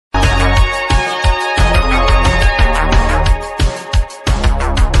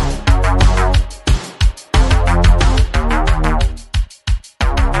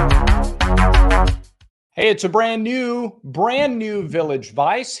Hey, it's a brand new Village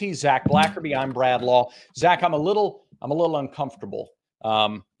Vice. He's Zach Blackerby. I'm Brad Law. Zach, I'm a little uncomfortable.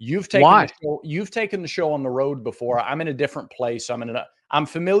 You've taken the show on the road before. I'm in a different place. I'm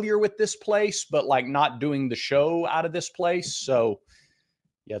familiar with this place, but like not doing the show out of this place. So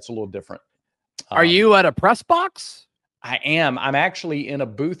yeah, it's a little different. Are you at a press box? I am. I'm actually in a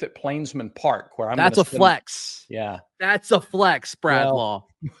booth at Plainsman Park where That's a flex. Yeah. That's a flex, Brad Law.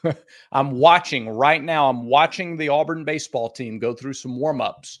 I'm watching right now. I'm watching the Auburn baseball team go through some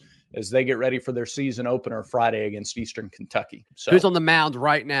warm-ups as they get ready for their season opener Friday against Eastern Kentucky. So who's on the mound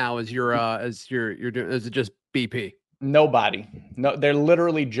right now as you're doing? Is it just BP? Nobody. No, they're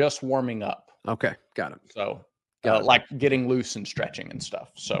literally just warming up. Okay, got it. So like getting loose and stretching and stuff.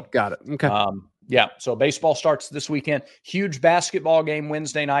 So got it. Okay. Yeah. So baseball starts this weekend. Huge basketball game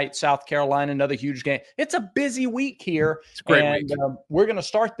Wednesday night, South Carolina, another huge game. It's a busy week here. It's a great week. We're going to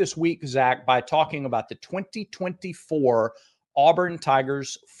start this week, Zach, by talking about the 2024 Auburn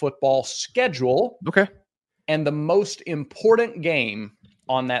Tigers football schedule. Okay. And the most important game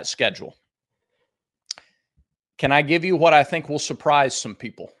on that schedule. Can I give you what I think will surprise some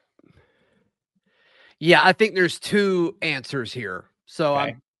people? Yeah, I think there's two answers here. So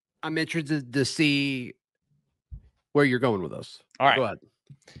okay. I'm interested to see where you're going with this. All right. Go ahead.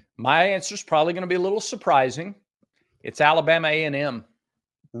 My answer is probably going to be a little surprising. It's Alabama A&M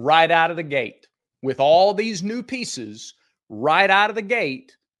right out of the gate. With all these new pieces right out of the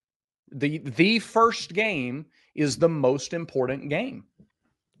gate, the first game is the most important game.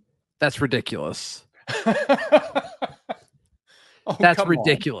 That's ridiculous. Oh, that's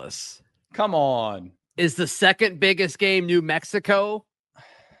ridiculous. Come on. Is the second biggest game New Mexico?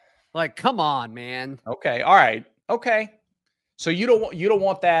 Like, come on, man. Okay. All right. Okay. So you don't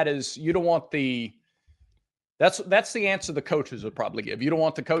want that's the answer the coaches would probably give. You don't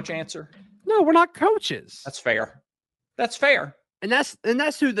want the coach answer? No, we're not coaches. That's fair. That's fair. And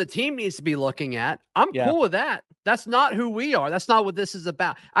that's who the team needs to be looking at. I'm cool with that. That's not who we are. That's not what this is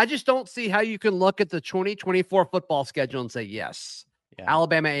about. I just don't see how you can look at the 2024 football schedule and say, yes,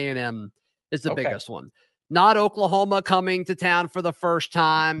 Alabama A&M is the biggest one. Not Oklahoma coming to town for the first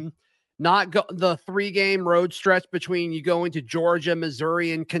time. Not the 3-game road stretch between you going to Georgia,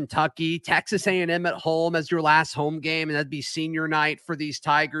 Missouri, and Kentucky. Texas A&M at home as your last home game, and that'd be senior night for these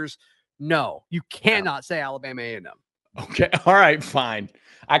Tigers. No, you cannot say Alabama A&M. Okay. All right, fine.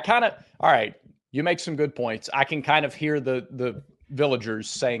 All right. You make some good points. I can kind of hear the villagers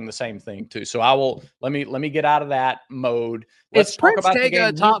saying the same thing too. So let me get out of that mode. Let's talk about Prince Tega,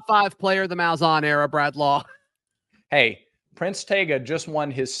 a top 5 player of the Malzahn era, Brad Law. Hey, Prince Tega just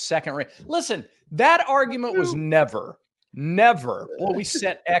won his second ring. Listen, that argument was never. Well, we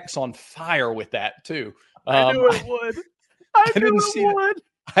set X on fire with that too. I knew it would.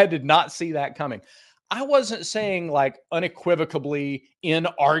 I did not see that coming. I wasn't saying like unequivocally,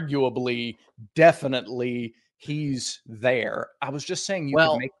 inarguably, definitely he's there. I was just saying you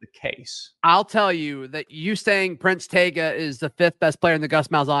can make the case. I'll tell you that you saying Prince Tega is the 5th best player in the Gus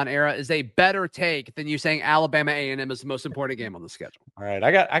Malzahn era is a better take than you saying Alabama A&M is the most important game on the schedule. All right,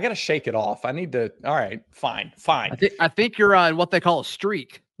 I got to shake it off. I need to. All right, fine. I think you're on what they call a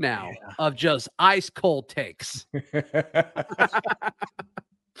streak now of just ice cold takes.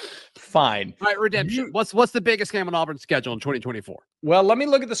 Fine. All right, redemption. What's the biggest game on Auburn's schedule in 2024? Well, let me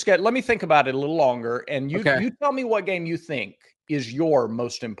look at the schedule. Let me think about it a little longer. And you tell me what game you think is your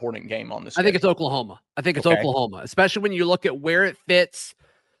most important game on the schedule. I think it's Oklahoma. Oklahoma, especially when you look at where it fits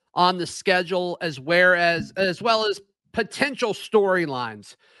on the schedule as well as potential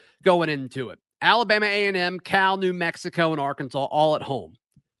storylines going into it. Alabama A&M, Cal, New Mexico, and Arkansas all at home.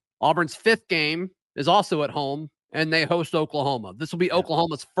 Auburn's 5th game is also at home, and they host Oklahoma. This will be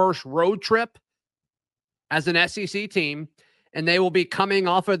Oklahoma's first road trip as an SEC team, and they will be coming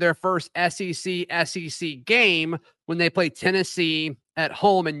off of their first SEC game when they play Tennessee at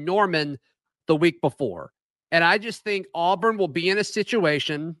home in Norman the week before. And I just think Auburn will be in a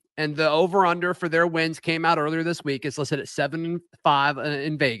situation, and the over-under for their wins came out earlier this week. It's listed at 7-5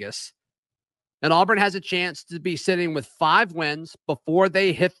 in Vegas. And Auburn has a chance to be sitting with 5 wins before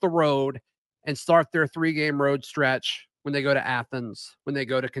they hit the road and start their 3-game road stretch when they go to Athens, when they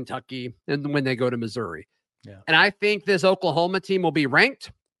go to Kentucky, and when they go to Missouri. Yeah. And I think this Oklahoma team will be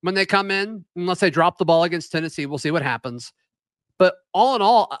ranked when they come in, unless they drop the ball against Tennessee. We'll see what happens. But all in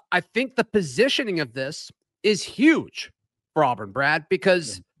all, I think the positioning of this is huge for Auburn, Brad,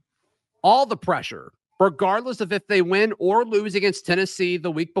 because all the pressure, regardless of if they win or lose against Tennessee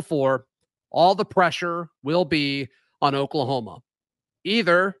the week before, all the pressure will be on Oklahoma.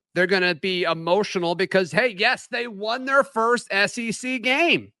 Either they're going to be emotional because, hey, yes, they won their first SEC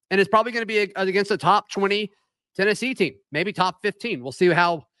game And it's probably going to be against a top 20 Tennessee team, maybe top 15. We'll see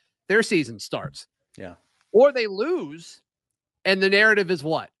how their season starts. Yeah. Or they lose, and the narrative is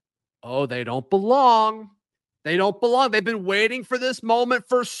what? Oh, they don't belong. They don't belong. They've been waiting for this moment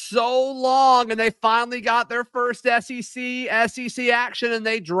for so long, and they finally got their first SEC action, and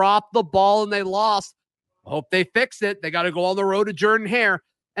they dropped the ball and they lost. Hope they fix it. They got to go on the road to Jordan-Hare.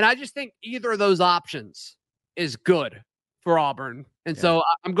 And I just think either of those options is good for Auburn. And so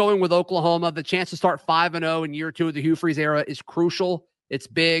I'm going with Oklahoma. The chance to start 5-0 in year 2 of the Hugh Freeze era is crucial. It's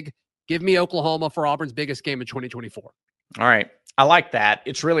big. Give me Oklahoma for Auburn's biggest game in 2024. All right. I like that.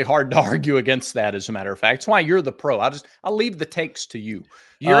 It's really hard to argue against that, as a matter of fact. It's why you're the pro. I'll leave the takes to you.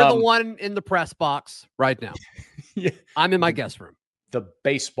 You're the one in the press box right now. Yeah. I'm in my guest room. The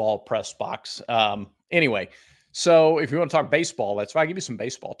baseball press box. Anyway, so if you want to talk baseball, that's why I'll give you some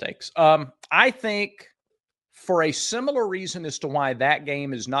baseball takes. I think for a similar reason as to why that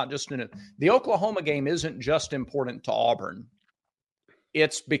game is not just the Oklahoma game isn't just important to Auburn.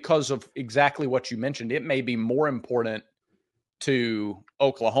 It's because of exactly what you mentioned. It may be more important to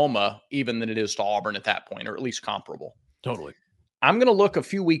Oklahoma even than it is to Auburn at that point, or at least comparable. Totally. I'm going to look a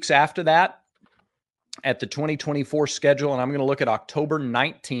few weeks after that at the 2024 schedule, and I'm going to look at October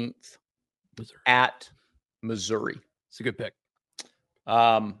 19th at Missouri. It's a good pick.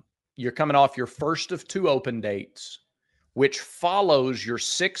 You're coming off your first of 2 open dates, which follows your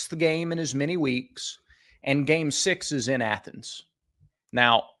 6th game in as many weeks, and game 6 is in Athens.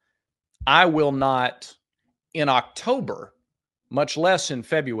 Now, I will not, in October, much less in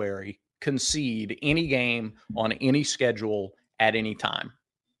February, concede any game on any schedule at any time.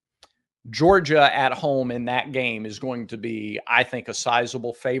 Georgia at home in that game is going to be, I think, a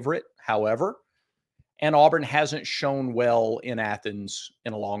sizable favorite, however, and Auburn hasn't shown well in Athens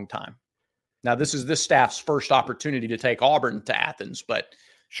in a long time. Now, this is this staff's first opportunity to take Auburn to Athens, but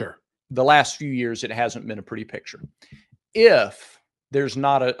sure, the last few years it hasn't been a pretty picture. If there's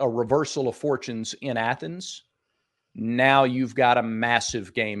not a reversal of fortunes in Athens, now you've got a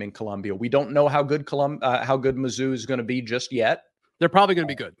massive game in Columbia. We don't know how good Mizzou is going to be just yet. They're probably going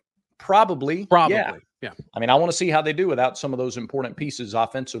to be good. Probably. Yeah. I mean, I want to see how they do without some of those important pieces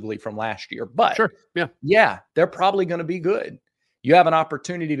offensively from last year. But sure. Yeah, they're probably going to be good. You have an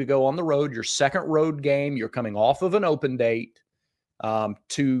opportunity to go on the road, your second road game. You're coming off of an open date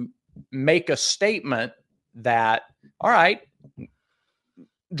to make a statement that, all right,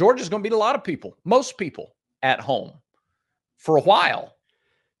 Georgia's going to beat a lot of people, most people at home for a while.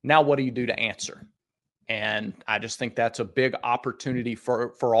 Now, what do you do to answer? And I just think that's a big opportunity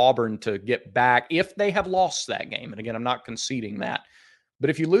for Auburn to get back if they have lost that game. And again, I'm not conceding that. But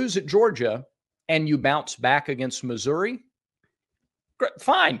if you lose at Georgia and you bounce back against Missouri,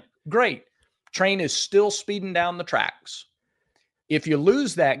 fine, great. Train is still speeding down the tracks. If you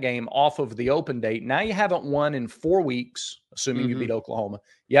lose that game off of the open date, now you haven't won in 4 weeks, assuming you beat Oklahoma.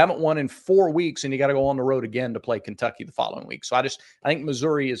 You haven't won in 4 weeks, and you got to go on the road again to play Kentucky the following week. So I think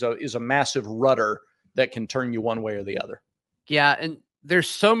Missouri is a massive rudder that can turn you one way or the other. Yeah, and there's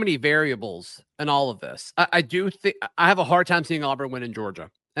so many variables in all of this. I do think I have a hard time seeing Auburn win in Georgia,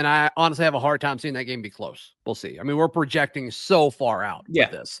 and I honestly have a hard time seeing that game be close. We'll see. I mean, we're projecting so far out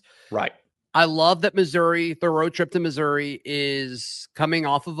with this. Right. I love that Missouri, the road trip to Missouri is coming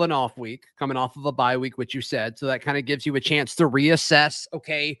off of an off week, coming off of a bye week, which you said. So that kind of gives you a chance to reassess.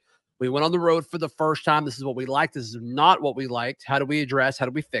 Okay, we went on the road for the first time. This is what we liked. This is not what we liked. How do we address? How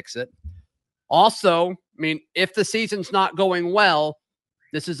do we fix it? Also, I mean, if the season's not going well,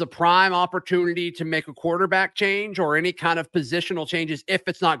 this is a prime opportunity to make a quarterback change or any kind of positional changes. If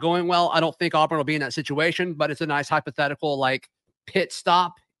it's not going well, I don't think Auburn will be in that situation, but it's a nice hypothetical like pit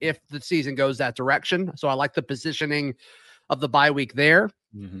stop if the season goes that direction. So I like the positioning of the bye week there.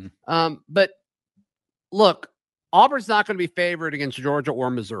 But look, Auburn's not going to be favored against Georgia or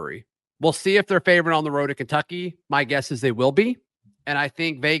Missouri. We'll see if they're favored on the road to Kentucky. My guess is they will be. And I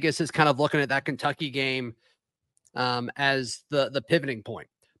think Vegas is kind of looking at that Kentucky game as the pivoting point.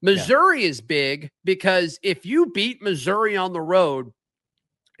 Missouri is big because if you beat Missouri on the road,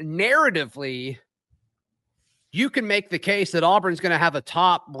 narratively, you can make the case that Auburn's going to have a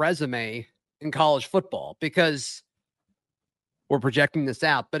top resume in college football because we're projecting this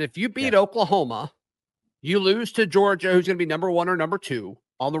out. But if you beat Oklahoma, you lose to Georgia, who's going to be number 1 or number 2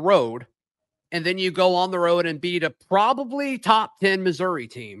 on the road, and then you go on the road and beat a probably top 10 Missouri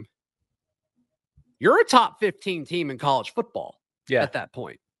team, you're a top 15 team in college football at that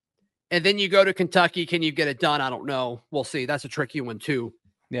point. And then you go to Kentucky. Can you get it done? I don't know. We'll see. That's a tricky one too.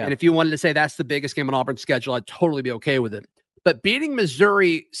 Yeah. And if you wanted to say that's the biggest game on Auburn's schedule, I'd totally be okay with it. But beating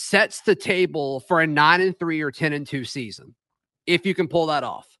Missouri sets the table for a 9-3 or 10-2 season, if you can pull that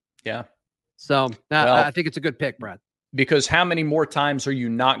off. Yeah. So I think it's a good pick, Brad. Because how many more times are you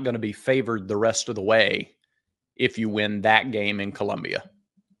not going to be favored the rest of the way if you win that game in Columbia?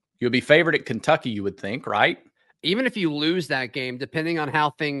 You'll be favored at Kentucky, you would think, right? Even if you lose that game, depending on how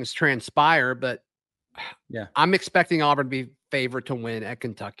things transpire, but yeah, I'm expecting Auburn to be favored to win at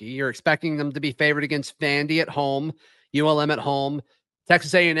Kentucky. You're expecting them to be favored against Vandy at home, ULM at home,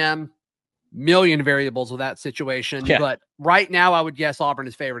 Texas A&M, million variables with that situation. Yeah. But right now, I would guess Auburn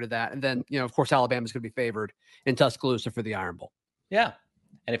is favored of that. And then, of course, Alabama's going to be favored in Tuscaloosa for the Iron Bowl. Yeah.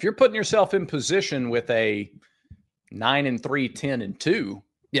 And if you're putting yourself in position with a 9-3, 10-2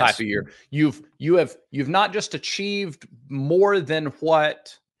 type of year, you've not just achieved more than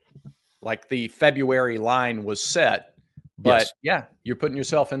what like the February line was set, but you're putting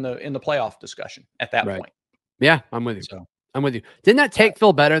yourself in the playoff discussion at that point. Yeah, I'm with you. So I'm with you. Didn't that take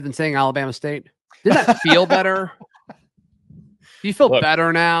feel better than saying Alabama State? Didn't that feel better? Do you feel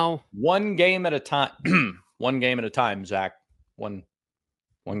better now? One game at a time. One game at a time, Zach. One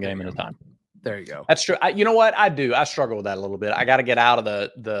game at a time. There you go. That's true. You know what? I do. I struggle with that a little bit. I got to get out of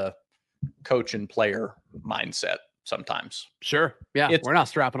the coach and player mindset sometimes. Sure. Yeah. We're not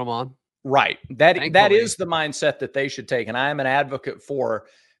strapping them on. Right. That is the mindset that they should take. And I am an advocate for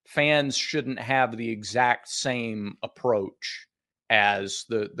fans shouldn't have the exact same approach as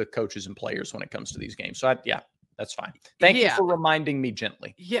the coaches and players when it comes to these games. So that's fine. Thank you for reminding me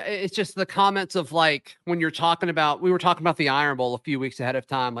gently. Yeah, it's just the comments of like when we were talking about the Iron Bowl a few weeks ahead of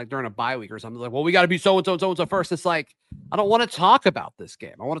time, like during a bye week or something. Like, well, we got to be so and so and so and so first. It's like I don't want to talk about this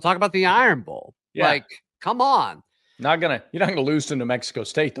game. I want to talk about the Iron Bowl. Yeah. Like, come on. You're not gonna lose to New Mexico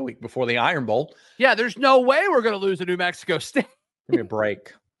State the week before the Iron Bowl. Yeah, there's no way we're gonna lose to New Mexico State. Give me a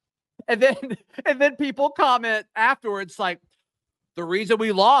break. and then people comment afterwards like, the reason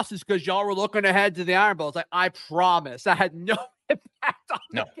we lost is because y'all were looking ahead to the Iron Bowl. It's like, I promise I had no impact on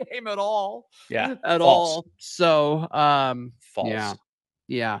the game at all. Yeah. At all. So, false.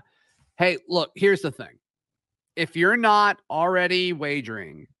 Yeah. Hey, look, here's the thing. If you're not already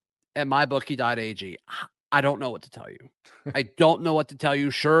wagering at mybookie.ag, I don't know what to tell you. I don't know what to tell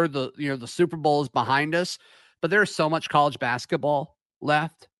you. Sure, the Super Bowl is behind us, but there's so much college basketball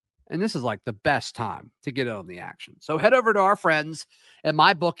left. And this is like the best time to get in on the action. So head over to our friends at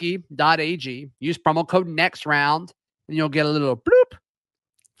mybookie.ag. Use promo code NEXTROUND, and you'll get a little bloop.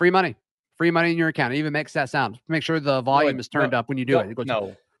 Free money in your account. It even makes that sound. Make sure the volume is turned up when you do it. It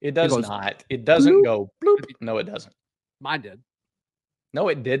goes, it does not. It doesn't bloop. Go bloop. No, it doesn't. Mine did. No,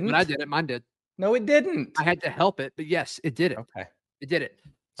 it didn't. When I did it, mine did. No, it didn't. I had to help it, but yes, it did it. Okay. It did it.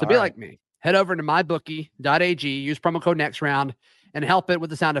 So be like me. Head over to mybookie.ag. Use promo code NEXTROUND. And help it with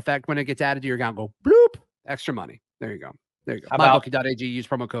the sound effect when it gets added to your account. Go bloop, extra money. There you go. MyBookie.ag. Use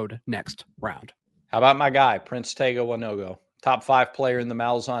promo code next round. How about my guy, Prince Tega Wanogho, top 5 player in the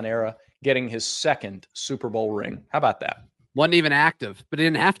Malzahn era, getting his second Super Bowl ring? How about that? Wasn't even active, but it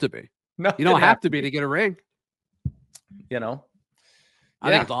didn't have to be. No, you don't have to be to get a ring. You know,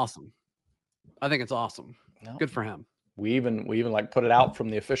 I think it's awesome. No. Good for him. We even like put it out from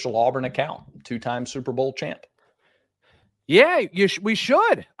the official Auburn account. 2-time Super Bowl champ. Yeah, we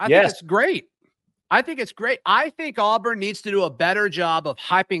should. I think it's great. I think Auburn needs to do a better job of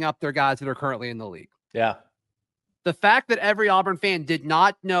hyping up their guys that are currently in the league. Yeah. The fact that every Auburn fan did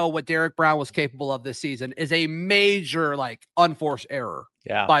not know what Derek Brown was capable of this season is a major, unforced error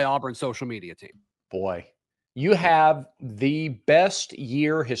by Auburn's social media team. Boy, you have the best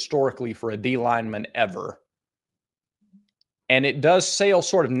year historically for a D lineman ever. And it does sail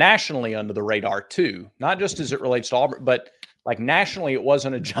sort of nationally under the radar too, not just as it relates to Auburn, but nationally, it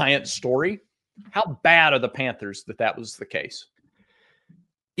wasn't a giant story. How bad are the Panthers that was the case?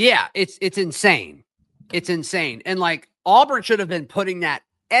 Yeah, it's insane. It's insane. And Auburn should have been putting that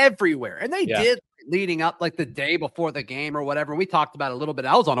everywhere. And they did leading up the day before the game or whatever. We talked about it a little bit.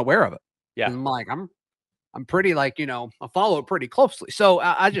 I was unaware of it. Yeah. And I'm pretty I follow it pretty closely. So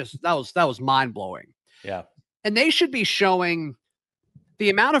that was mind blowing. Yeah. And they should be showing the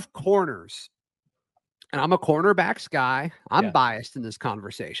amount of corners. And I'm a cornerbacks guy. I'm biased in this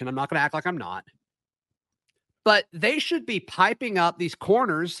conversation. I'm not going to act like I'm not. But they should be piping up these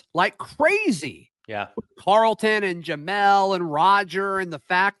corners like crazy. Yeah. Carlton and Jamel and Roger, and the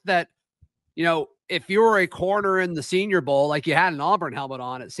fact that, if you were a corner in the Senior Bowl, like you had an Auburn helmet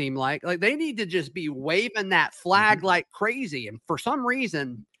on, it seemed like they need to just be waving that flag like crazy. And for some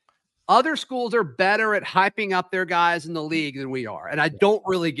reason, other schools are better at hyping up their guys in the league than we are. And I don't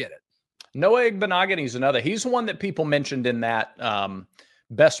really get it. Noah Igbenogany is another. He's one that people mentioned in that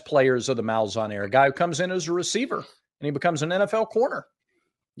best players of the Malzahn era. Guy who comes in as a receiver and he becomes an NFL corner.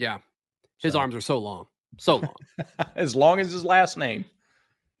 Yeah. His arms are so long. So long. As long as his last name.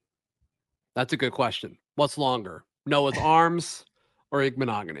 That's a good question. What's longer, Noah's Arms or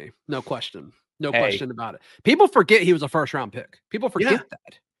Igmonogany? No question. No question about it. People forget he was a first-round pick. People forget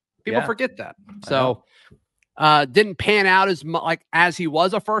that. People forget that. So didn't pan out as he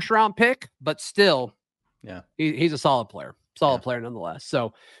was a first-round pick, but still, he's a solid player. Solid player nonetheless.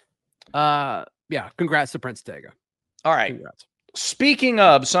 So, congrats to Prince Tega. All right. Congrats. Speaking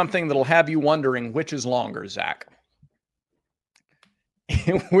of something that'll have you wondering which is longer, Zach.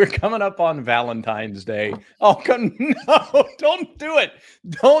 We're coming up on Valentine's Day. Oh, no, don't do it.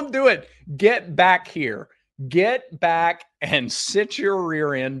 Don't do it. Get back here. Get back and sit your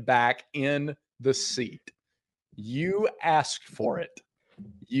rear end back in the seat. You asked for it.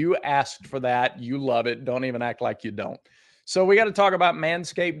 You asked for that. You love it. Don't even act like you don't. So we got to talk about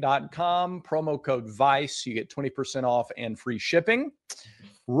manscaped.com. Promo code VICE. You get 20% off and free shipping.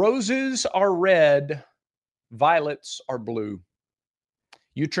 Roses are red. Violets are blue.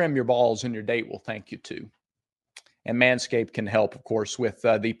 You trim your balls and your date will thank you too. And Manscaped can help, of course, with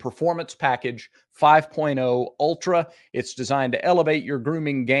the Performance Package 5.0 Ultra. It's designed to elevate your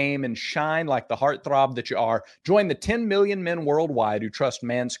grooming game and shine like the heartthrob that you are. Join the 10 million men worldwide who trust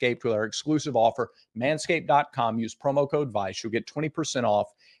Manscaped with our exclusive offer. Manscaped.com. Use promo code VICE. You'll get 20%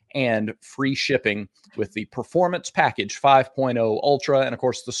 off and free shipping with the Performance Package 5.0 Ultra. And, of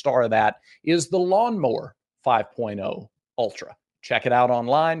course, the star of that is the Lawnmower 5.0 Ultra. Check it out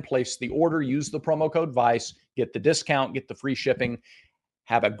online, place the order, use the promo code VICE, get the discount, get the free shipping.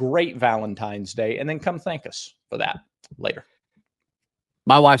 Have a great Valentine's Day, and then come thank us for that later.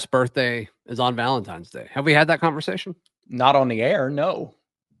 My wife's birthday is on Valentine's Day. Have we had that conversation? Not on the air, no.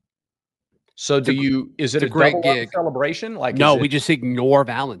 So is it a great double gig celebration? No, we just ignore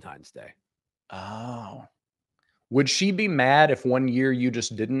Valentine's Day. Oh. Would she be mad if one year you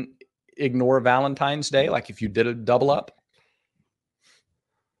just didn't ignore Valentine's Day? Like if you did a double up?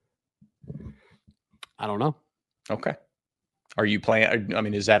 I don't know. Okay. Are you playing? I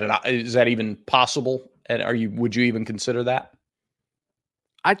mean, is that even possible? And would you even consider that?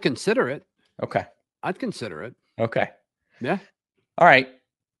 I'd consider it. Okay. I'd consider it. Okay. Yeah. All right.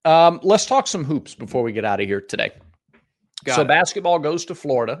 Let's talk some hoops before we get out of here today. Basketball goes to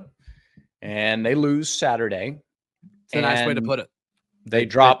Florida and they lose Saturday. It's a nice way to put it. They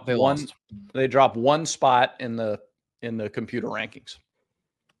drop one spot in the computer rankings.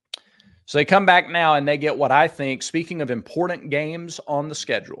 So they come back now and they get what I think, speaking of important games on the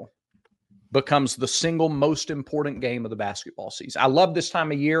schedule, becomes the single most important game of the basketball season. I love this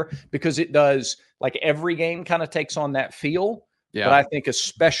time of year because it does, like every game kind of takes on that feel. Yeah. But I think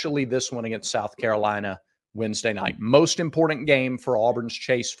especially this one against South Carolina Wednesday night. Most important game for Auburn's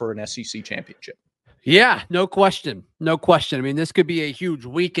chase for an SEC championship. Yeah, no question. No question. I mean, this could be a huge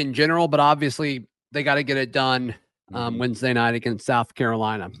week in general, but obviously they got to get it done Wednesday night against South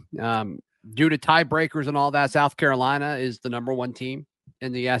Carolina. Due to tiebreakers and all that, South Carolina is the number one team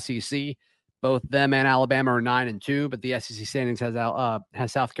in the SEC. Both them and Alabama are 9-2, but the SEC standings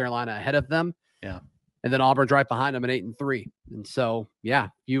has South Carolina ahead of them. Yeah, and then Auburn's right behind them at 8-3. And so,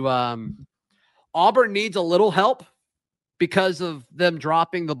 Auburn needs a little help because of them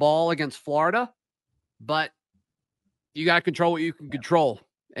dropping the ball against Florida, but you got to control what you can control.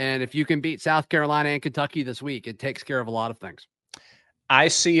 And if you can beat South Carolina and Kentucky this week, it takes care of a lot of things. I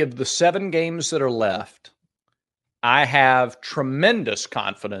see of the 7 games that are left, I have tremendous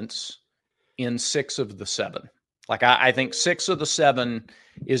confidence in 6 of the 7. Like I think 6 of the 7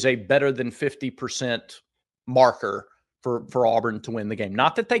 is a better than 50% marker for Auburn to win the game.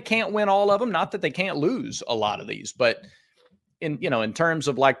 Not that they can't win all of them, not that they can't lose a lot of these, but in terms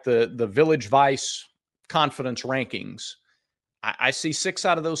of like the Village Vice confidence rankings, I see 6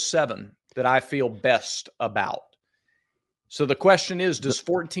 out of those 7 that I feel best about. So the question is, does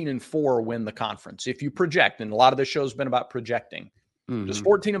 14-4 win the conference? If you project, and a lot of this show has been about projecting, does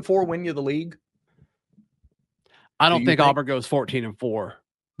 14-4 win you the league? I don't think Auburn goes 14-4,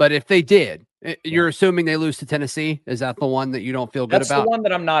 but if they did, you're assuming they lose to Tennessee. Is that the one that you don't feel good about? That's the one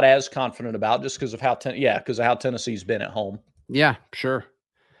that I'm not as confident about, just because of how Tennessee's been at home. Yeah, sure.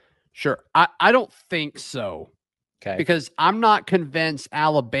 I don't think so. Okay. Because I'm not convinced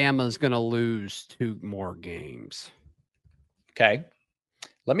Alabama's going to lose 2 more games. Okay.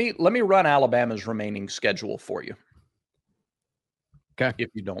 Let me run Alabama's remaining schedule for you. Okay.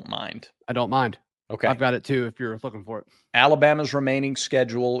 If you don't mind. I don't mind. Okay. I've got it too if you're looking for it. Alabama's remaining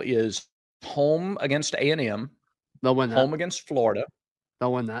schedule is home against A&M. They'll win that. Home against Florida.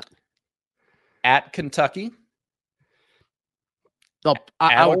 They'll win that. At Kentucky.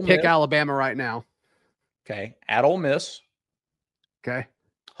 I would pick Alabama right now. Okay. At Ole Miss. Okay.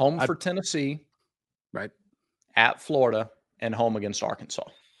 Home for Tennessee. Right. At Florida and home against Arkansas.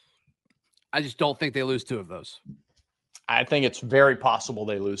 I just don't think they lose 2 of those. I think it's very possible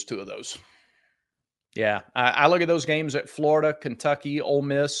they lose 2 of those. Yeah, I look at those games at Florida, Kentucky, Ole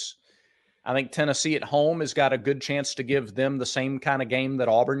Miss. I think Tennessee at home has got a good chance to give them the same kind of game that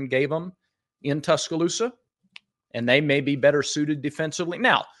Auburn gave them in Tuscaloosa, and they may be better suited defensively.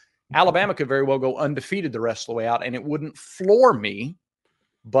 Now, Alabama could very well go undefeated the rest of the way out, and it wouldn't floor me,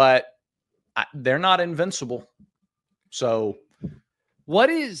 but they're not invincible. So who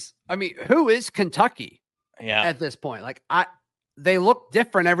is Kentucky at this point? Like, they look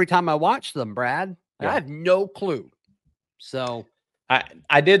different every time I watch them, Brad. Yeah. I have no clue. So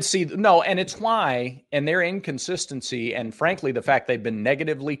I did see and it's why, and their inconsistency, and frankly, the fact they've been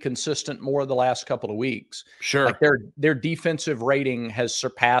negatively consistent more the last couple of weeks. Sure. Like their defensive rating has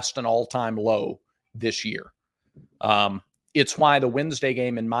surpassed an all-time low this year. It's why the Wednesday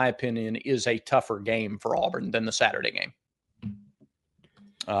game, in my opinion, is a tougher game for Auburn than the Saturday game.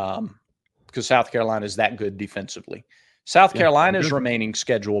 Because South Carolina is that good defensively. South Carolina's remaining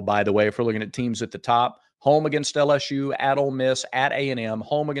schedule, by the way, if we're looking at teams at the top, home against LSU, at Ole Miss, at A&M,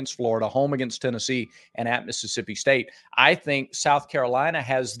 home against Florida, home against Tennessee, and at Mississippi State. I think South Carolina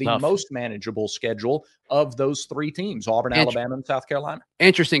has the most manageable schedule of those 3 teams, Auburn, Alabama, and South Carolina.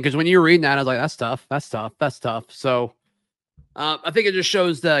 Interesting, because when you were reading that, I was like, that's tough. So I think it just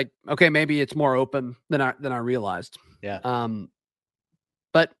shows that, okay, maybe it's more open than I realized. Yeah.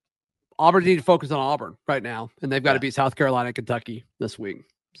 But Auburn need to focus on Auburn right now, and they've got to beat South Carolina and Kentucky this week.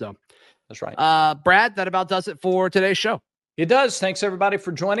 So that's right. Brad, that about does it for today's show. It does. Thanks, everybody,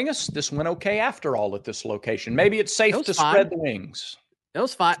 for joining us. This went okay after all at this location. Maybe it's safe to spread the wings. It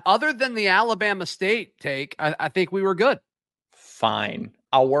was fine. Other than the Alabama State take, I think we were good. Fine.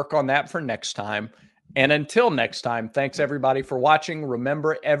 I'll work on that for next time. And until next time, thanks, everybody, for watching.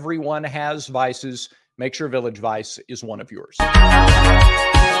 Remember, everyone has vices. Make sure Village Vice is one of yours.